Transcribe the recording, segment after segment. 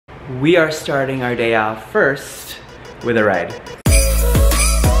we are starting our day off first with a ride.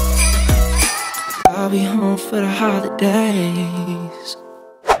 I'll be home for the holidays.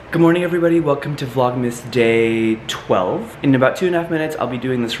 Good morning everybody, welcome to Vlogmas day 12. In about 2.5 minutes I'll be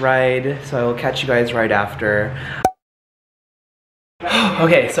doing this ride, so I will catch you guys right after.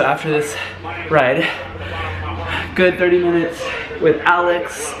 Okay, so after this ride, good 30 minutes with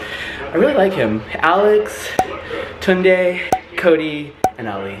Alex. I really like him. Alex, Tunde, Cody, and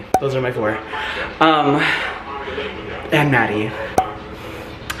Ali. Those are my four. And Maddie.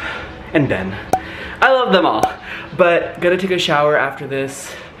 And Ben. I love them all. But gonna take a shower after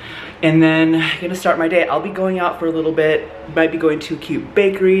this. And then gonna start my day. I'll be going out for a little bit. Might be going to a cute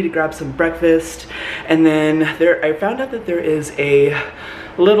bakery to grab some breakfast. And then I found out that there is a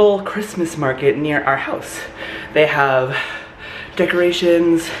little Christmas market near our house. They have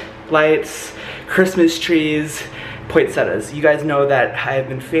decorations, lights, Christmas trees, poinsettias. You guys know that I've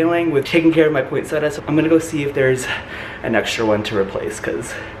been failing with taking care of my poinsettias, so I'm gonna go see if there's an extra one to replace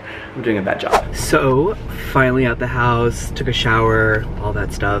because I'm doing a bad job. So, finally out the house, took a shower, all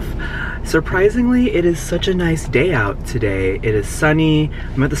that stuff. Surprisingly, it is such a nice day out today. It is sunny.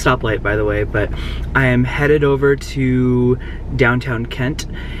 I'm at the stoplight, by the way, but I am headed over to downtown Kent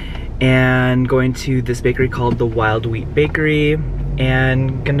and going to this bakery called the Wild Wheat Bakery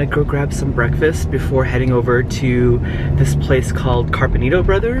and gonna go grab some breakfast before heading over to this place called Carpinito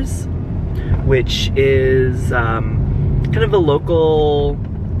Brothers, which is kind of a local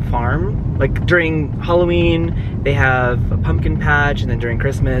farm. Like during Halloween they have a pumpkin patch, and then during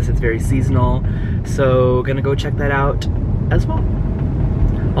Christmas it's very seasonal, so gonna go check that out as well.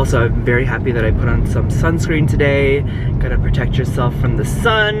 Also, I'm very happy that I put on some sunscreen today. Gotta protect yourself from the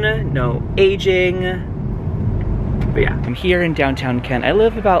sun, no aging. But yeah, I'm here in downtown Kent. I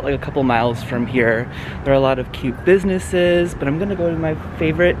live about like a couple miles from here. There are a lot of cute businesses, but I'm gonna go to my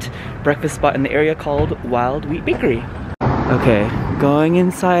favorite breakfast spot in the area called Wild Wheat Bakery. Okay, going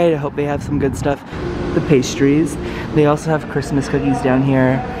inside. I hope they have some good stuff. The pastries. They also have Christmas cookies down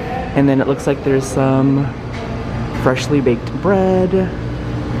here. And then it looks like there's some freshly baked bread,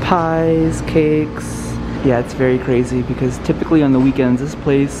 pies, cakes. Yeah, it's very crazy because typically on the weekends this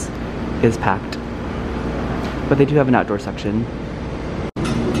place is packed. But they do have an outdoor section.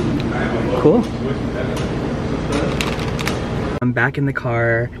 Cool. I'm back in the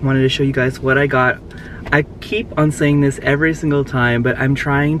car. I wanted to show you guys what I got. I keep on saying this every single time, but I'm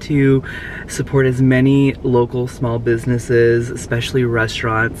trying to support as many local small businesses, especially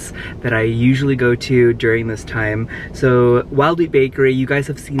restaurants, that I usually go to during this time. So Wild Wheat Bakery, you guys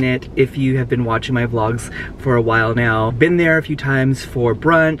have seen it if you have been watching my vlogs for a while now. Been there a few times for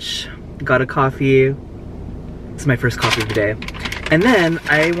brunch, got a coffee. It's my first coffee of the day. And then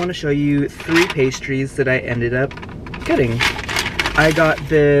I want to show you 3 pastries that I ended up getting. I got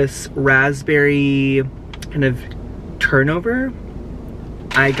this raspberry kind of turnover.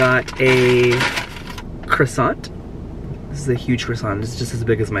 I got a croissant. This is a huge croissant. It's just as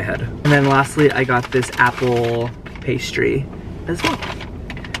big as my head. And then lastly, I got this apple pastry as well.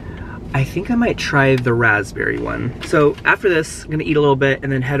 I think I might try the raspberry one. So after this, I'm gonna eat a little bit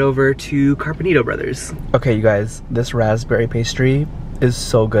and then head over to Carpinito Brothers. Okay, you guys, this raspberry pastry is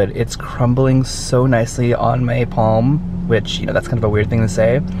so good. It's crumbling so nicely on my palm, which, you know, that's kind of a weird thing to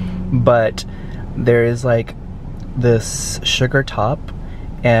say, but there is like this sugar top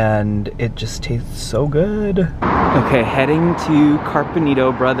and it just tastes so good. Okay, heading to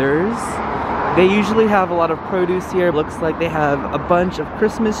Carpinito Brothers. They usually have a lot of produce here. Looks like they have a bunch of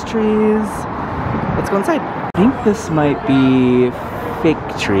Christmas trees. Let's go inside. I think this might be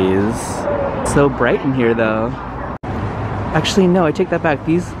fake trees. So bright in here though. Actually, no, I take that back.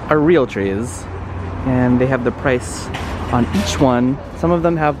 These are real trees. And they have the price on each one. Some of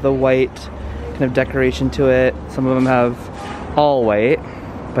them have the white kind of decoration to it. Some of them have all white,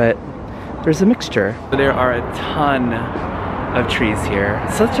 but there's a mixture. There are a ton of trees here.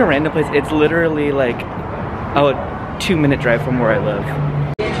 Such a random place. It's literally like a 2-minute drive from where I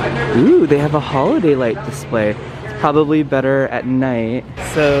live. Ooh, they have a holiday light display. It's probably better at night.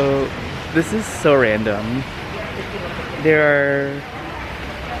 So this is so random. There are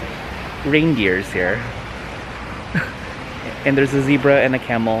reindeers here. And there's a zebra and a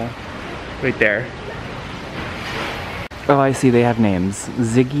camel right there. Oh, I see, they have names.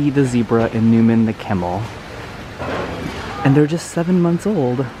 Ziggy the zebra and Newman the camel. And they're just 7 months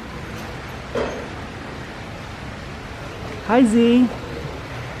old. Hi, Z.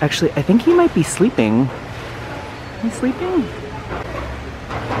 Actually, I think he might be sleeping. He's sleeping?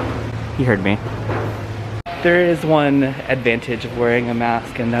 He heard me. There is one advantage of wearing a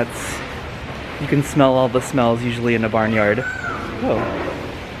mask, and that's you can smell all the smells usually in a barnyard. Oh.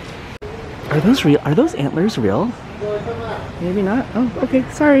 Are those real? Are those antlers real? Maybe not. Oh, okay,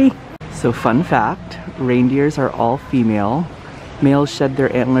 sorry. So fun fact, reindeers are all female. Males shed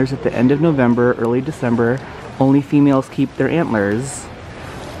their antlers at the end of November, early December. Only females keep their antlers.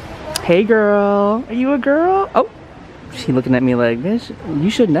 Hey girl, are you a girl? Oh, she looking at me like, bitch, you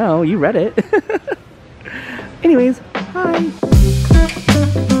should know, you read it. Anyways, hi.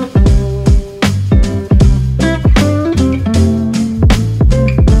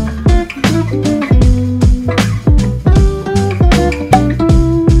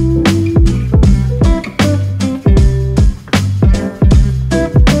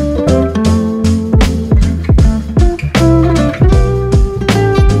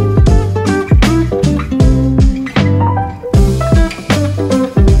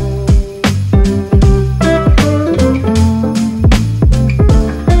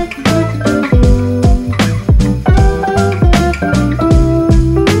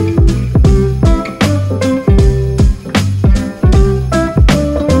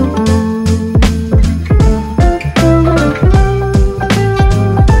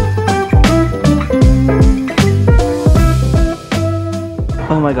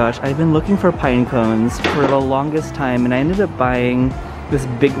 I've been looking for pine cones for the longest time, and I ended up buying this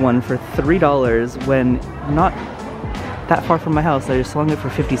big one for $3 when not that far from my house. They're selling it for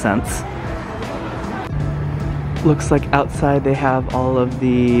 50 cents. Looks like outside they have all of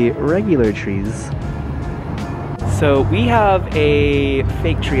the regular trees. So we have a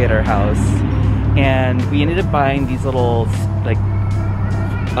fake tree at our house, and we ended up buying these little like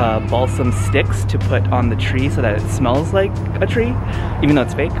balsam sticks to put on the tree so that it smells like a tree, even though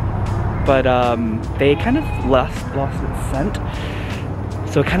it's fake. But they kind of lost its scent.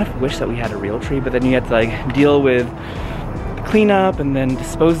 So I kind of wish that we had a real tree, but then you had to like deal with the cleanup and then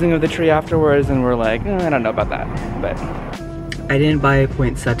disposing of the tree afterwards, and we're like, I don't know about that. But I didn't buy a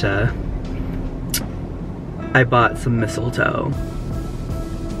poinsettia. I bought some mistletoe.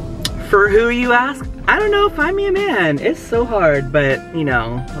 For who, you ask? I don't know, find me a man. It's so hard, but you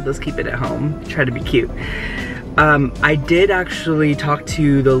know, I'll just keep it at home. Try to be cute. I did actually talk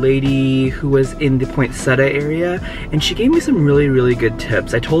to the lady who was in the poinsettia area, and she gave me some really good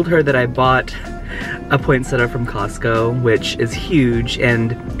tips. I told her that I bought a poinsettia from Costco, which is huge,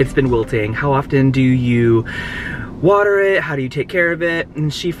 and it's been wilting. How often do you water it? How do you take care of it?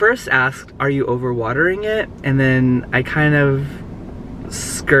 And she first asked, are you overwatering it? And then I kind of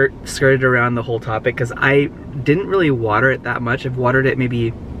skirted around the whole topic because I didn't really water it that much. I've watered it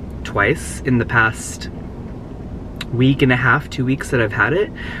maybe twice in the past week and a half, 2 weeks that I've had it.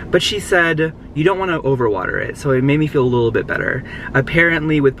 But she said you don't want to overwater it, so it made me feel a little bit better.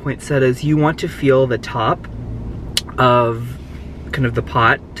 Apparently with poinsettias, you want to feel the top of kind of the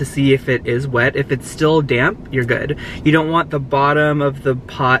pot to see if it is wet. If it's still damp, you're good. You don't want the bottom of the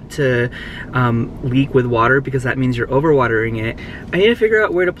pot to leak with water, because that means you're overwatering it. I need to figure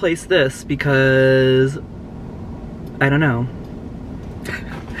out where to place this because I don't know.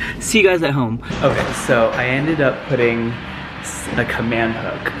 See you guys at home. Okay, so I ended up putting a command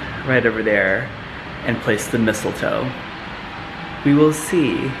hook right over there and placed the mistletoe. We will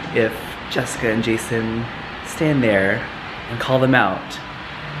see if Jessica and Jason stand there and call them out,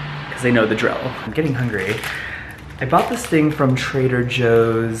 because they know the drill. I'm getting hungry. I bought this thing from Trader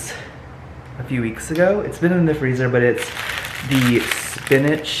Joe's a few weeks ago. It's been in the freezer, but it's the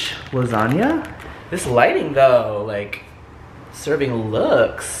spinach lasagna. This lighting though, like serving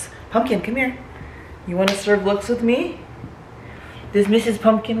looks. Pumpkin, come here. You wanna serve looks with me? Does Mrs.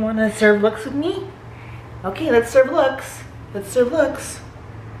 Pumpkin wanna serve looks with me? Okay, let's serve looks. Let's serve looks.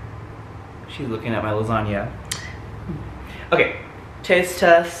 She's looking at my lasagna. Okay, taste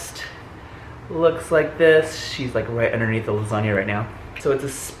test. Looks like this. She's like right underneath the lasagna right now. So it's a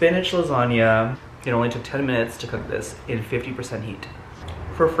spinach lasagna. It only took 10 minutes to cook this in 50% heat.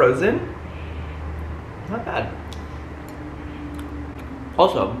 For frozen, not bad.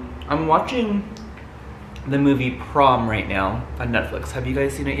 Also, I'm watching the movie Prom right now on Netflix. Have you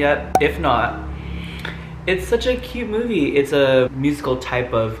guys seen it yet? If not, it's such a cute movie. It's a musical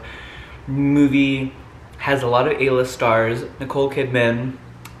type of movie. Has a lot of A-list stars: Nicole Kidman,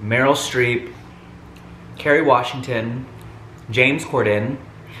 Meryl Streep, Kerry Washington, James Corden.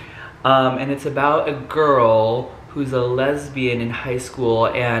 And it's about a girl who's a lesbian in high school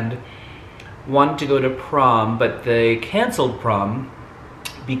and wanted to go to prom, but they canceled prom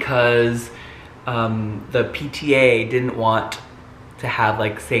because the PTA didn't want to have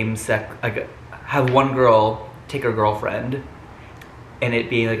like same-sex, like have one girl take her girlfriend, and it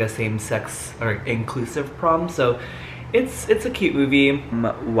being like a same-sex or inclusive prom. So it's a cute movie.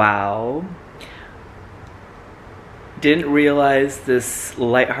 Wow. Didn't realize this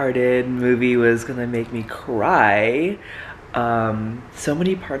lighthearted movie was gonna make me cry. So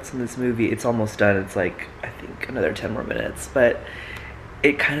many parts in this movie, it's almost done. It's like, I think another 10 more minutes, but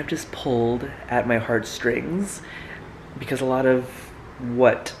it kind of just pulled at my heartstrings because a lot of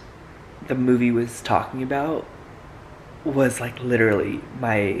what the movie was talking about was like literally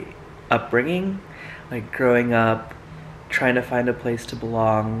my upbringing, like growing up, trying to find a place to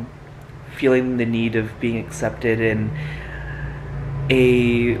belong, feeling the need of being accepted in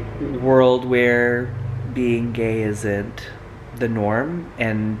a world where being gay isn't the norm,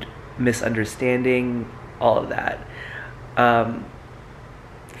 and misunderstanding all of that.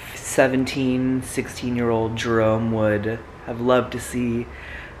 17, 16-year-old Jerome would have loved to see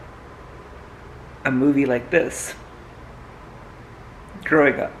a movie like this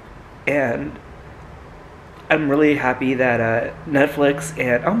growing up, and I'm really happy that Netflix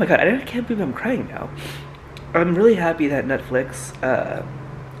and oh my god, I can't believe I'm crying now. I'm really happy that Netflix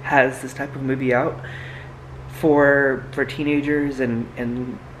has this type of movie out for teenagers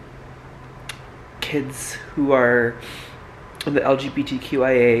and kids who are in the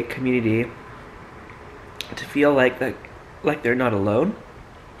LGBTQIA community to feel like they're not alone.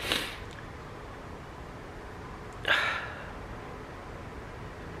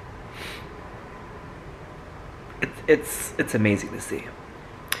 It's amazing to see.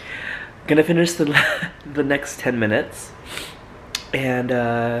 I'm gonna finish the next 10 minutes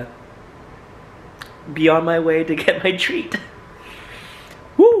and be on my way to get my treat.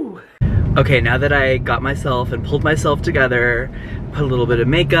 Woo! Okay, now that I got myself and pulled myself together, put a little bit of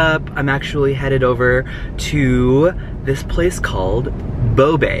makeup, I'm actually headed over to this place called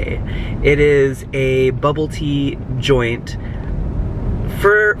Bobae. It is a bubble tea joint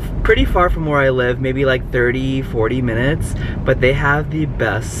for pretty far from where I live, maybe like 30-40 minutes, but they have the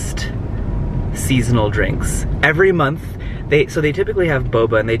best seasonal drinks. Every month, they typically have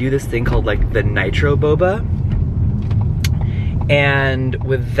boba, and they do this thing called like the nitro boba. And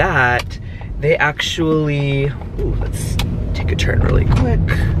with that, they actually, ooh, let's take a turn really quick.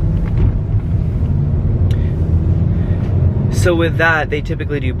 So with that, they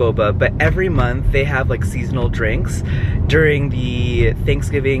typically do boba, but every month they have like seasonal drinks. During the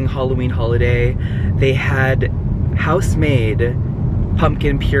Thanksgiving, Halloween holiday, they had house-made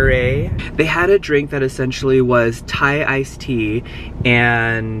pumpkin puree. They had a drink that essentially was Thai iced tea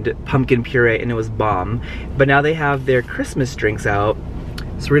and pumpkin puree, and it was bomb. But now they have their Christmas drinks out,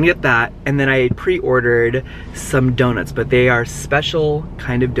 so we're gonna get that. And then I pre-ordered some donuts, but they are special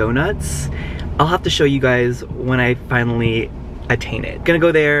kind of donuts. I'll have to show you guys when I finally attain it. Gonna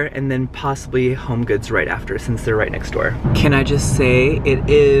go there and then possibly Homegoods right after, since they're right next door. Can I just say, it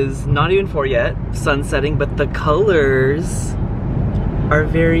is not even 4 yet, sun setting, but the colors are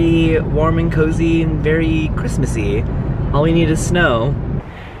very warm and cozy and very Christmassy. All we need is snow.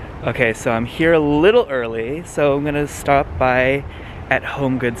 Okay, so I'm here a little early, so I'm gonna stop by at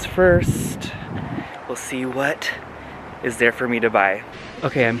Homegoods first. We'll see what is there for me to buy.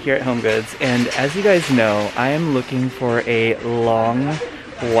 Okay, I'm here at Homegoods, and as you guys know, I am looking for a long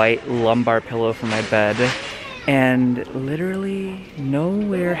white lumbar pillow for my bed, and literally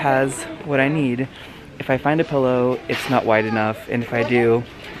nowhere has what I need. If I find a pillow, it's not wide enough, and if I do,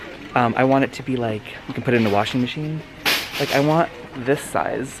 I want it to be like, you can put it in the washing machine. Like, I want this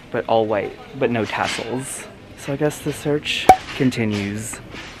size, but all white, but no tassels. So I guess the search continues.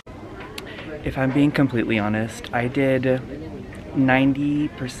 If I'm being completely honest, I did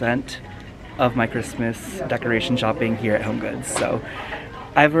 90% of my Christmas decoration shopping here at Homegoods, so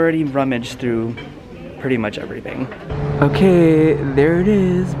I've already rummaged through pretty much everything. Okay, there it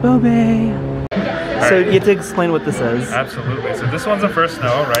is, Bobae. So you have to explain what this is. Absolutely. So this one's a first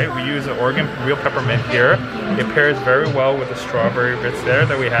snow, right? We use an Oregon real peppermint here. It pairs very well with the strawberry bits there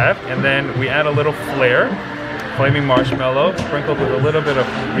that we have, and then we add a little flair, flaming marshmallow, sprinkled with a little bit of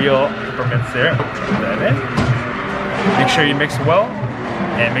real peppermints there. Put that in. Make sure you mix well,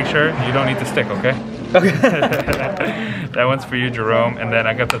 and make sure you don't eat the stick, okay? Okay. That one's for you, Jerome, and then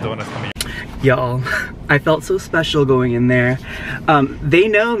I got the donuts coming. Y'all, I felt so special going in there. They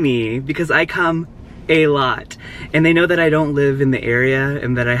know me because I come a lot, and they know that I don't live in the area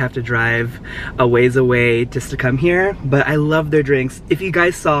and that I have to drive a ways away just to come here, but I love their drinks. If you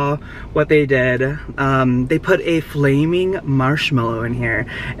guys saw what they did, they put a flaming marshmallow in here,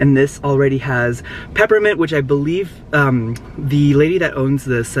 and this already has peppermint, which I believe the lady that owns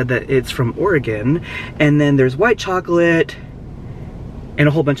this said that it's from Oregon, and then there's white chocolate and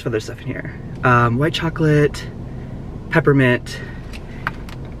a whole bunch of other stuff in here. White chocolate, peppermint,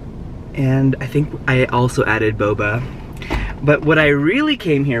 and I think I also added boba. But what I really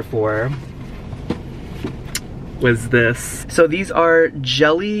came here for was this. So these are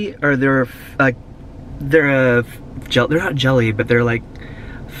jelly, or they're not jelly, but they're like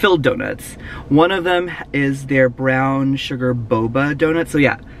filled donuts. One of them is their brown sugar boba donuts. So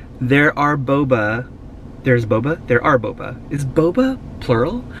yeah, there are boba. There's boba? There are boba. Is boba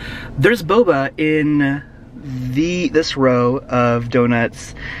plural? There's boba in this row of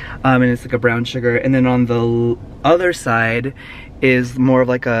donuts, and it's like a brown sugar. And then on the other side is more of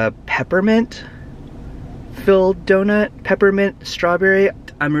like a peppermint filled donut, peppermint strawberry.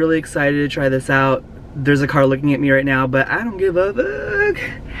 I'm really excited to try this out. There's a car looking at me right now, but I don't give a fuck.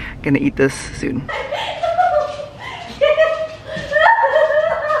 Gonna eat this soon.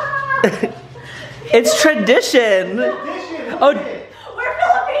 It's tradition. Oh, we're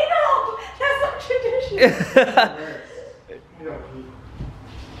Filipino. That's not tradition.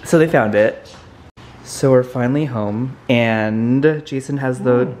 So they found it. So we're finally home, and Jason has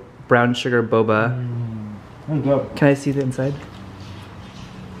the brown sugar boba. Can I see the inside?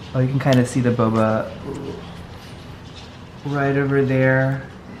 Oh, you can kind of see the boba right over there.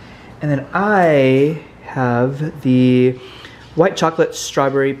 And then I have the white chocolate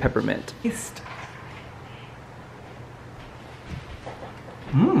strawberry peppermint.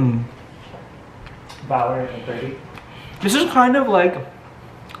 Mmm. Bauer and Brady. This is kind of like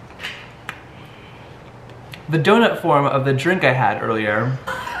the donut form of the drink I had earlier.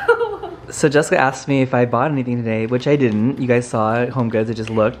 So Jessica asked me if I bought anything today, which I didn't. You guys saw at HomeGoods, I just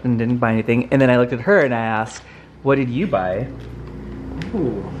looked and didn't buy anything. And then I looked at her and I asked, what did you buy?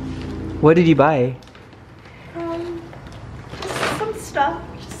 Ooh. What did you buy? Just some stuff,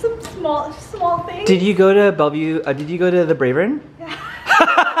 just some small things. Did you go to Bellevue, did you go to the Bravern? Yeah.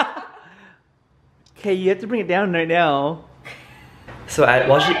 Okay, you have to bring it down right now. So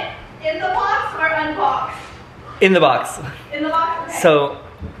while she... In the box or unboxed? In the box. In the box, okay. So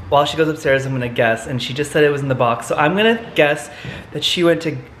while she goes upstairs, I'm gonna guess, and she just said it was in the box. So I'm gonna guess that she went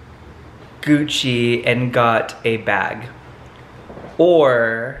to Gucci and got a bag.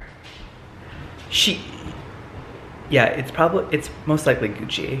 Or yeah, it's most likely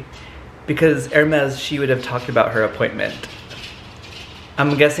Gucci. Because Hermes, she would have talked about her appointment.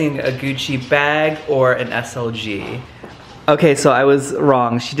 I'm guessing a Gucci bag or an SLG. Okay, so I was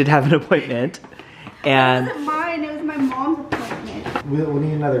wrong. She did have an appointment. And It wasn't mine, it was my mom's appointment. We'll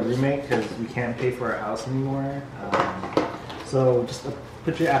need another roommate because we can't pay for our house anymore. So just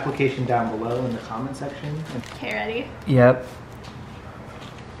put your application down below in the comment section. Okay, ready? yep.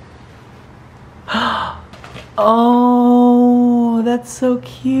 Oh, that's so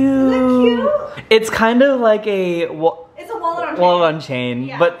cute. Isn't that cute? It's kind of like a It's a wallet on chain. wallet on chain,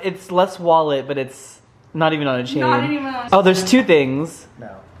 Yeah. but it's less wallet, but it's not even on a chain. Not even on a Oh, there's two things.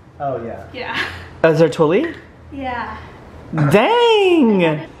 No. Oh yeah. Yeah. Is there Tully? Yeah.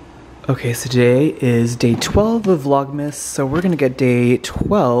 Dang! Okay, so today is day 12 of Vlogmas, so we're gonna get day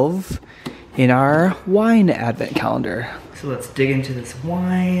 12 in our wine advent calendar. So let's dig into this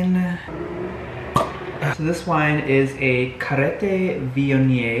wine. So this wine is a Carrete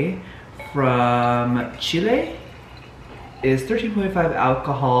Viognier from Chile. It is 13.5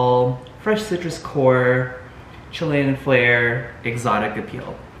 alcohol, fresh citrus core, Chilean flair, exotic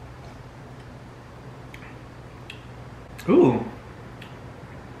appeal. Ooh.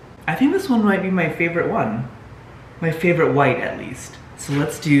 I think this one might be my favorite one. My favorite white, at least. So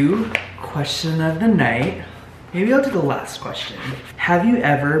let's do question of the night. Maybe I'll do the last question. Have you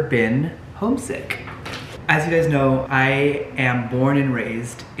ever been homesick? As you guys know, I am born and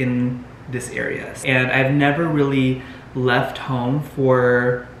raised in this area, and I've never really left home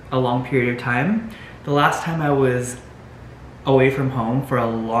for a long period of time. The last time I was away from home for a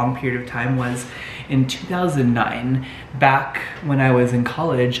long period of time was in 2009. Back when I was in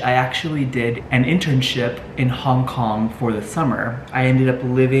college, I actually did an internship in Hong Kong for the summer. I ended up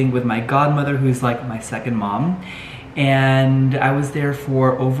living with my godmother, who's like my second mom, and I was there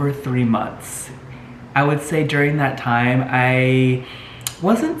for over 3 months. I would say during that time, I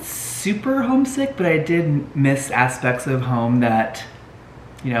wasn't super homesick, but I did miss aspects of home that,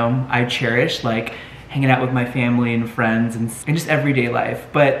 you know, I cherished, like hanging out with my family and friends and just everyday life.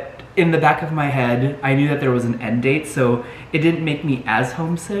 But in the back of my head, I knew that there was an end date, so it didn't make me as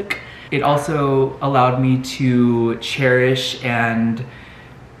homesick. It also allowed me to cherish and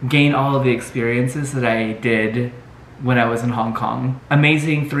gain all of the experiences that I did when I was in Hong Kong.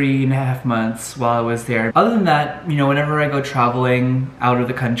 Amazing 3.5 months while I was there. Other than that, you know, whenever I go traveling out of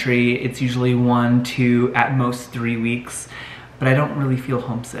the country, it's usually 1, 2, at most 3 weeks, but I don't really feel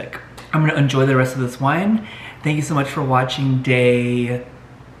homesick. I'm gonna enjoy the rest of this wine. Thank you so much for watching day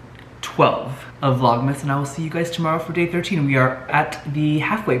 12. of Vlogmas, and I will see you guys tomorrow for day 13. We are at the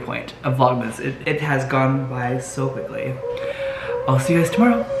halfway point of Vlogmas. It has gone by so quickly. I'll see you guys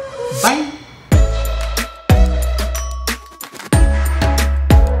tomorrow. Bye!